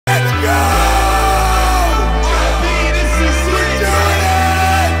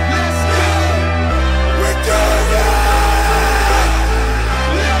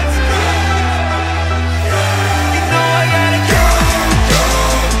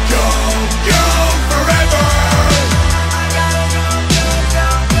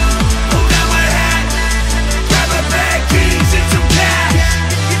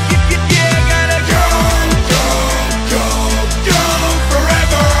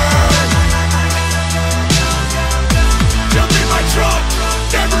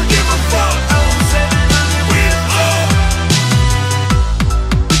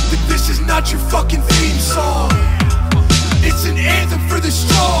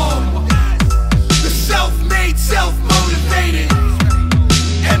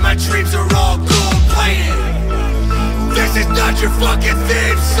fucking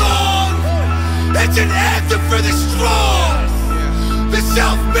theme song. It's an anthem for the strong, the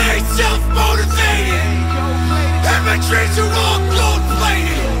self-made, self-motivated, and my dreams are all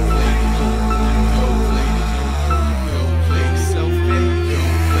gold-plated.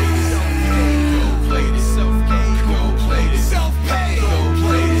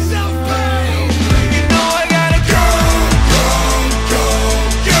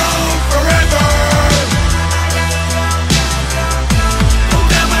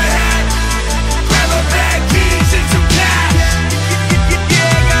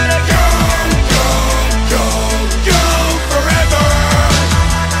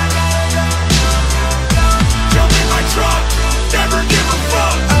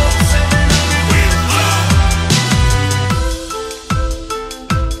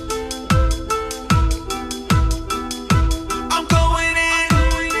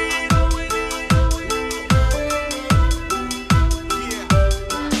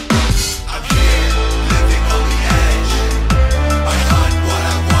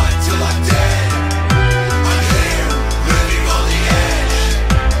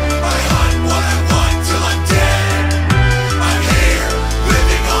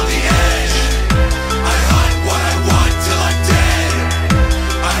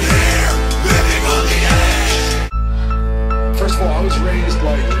 I was raised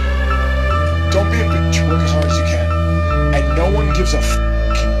like, don't be a bitch, work as hard as you can. And no one gives a f***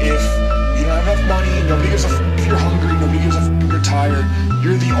 if you don't have enough money, nobody gives a f*** if you're hungry, nobody gives a f*** if you're tired.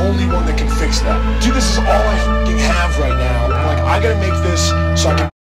 You're the only one that can fix that. Dude, this is all I f***ing have right now. I'm like, I gotta make this so I can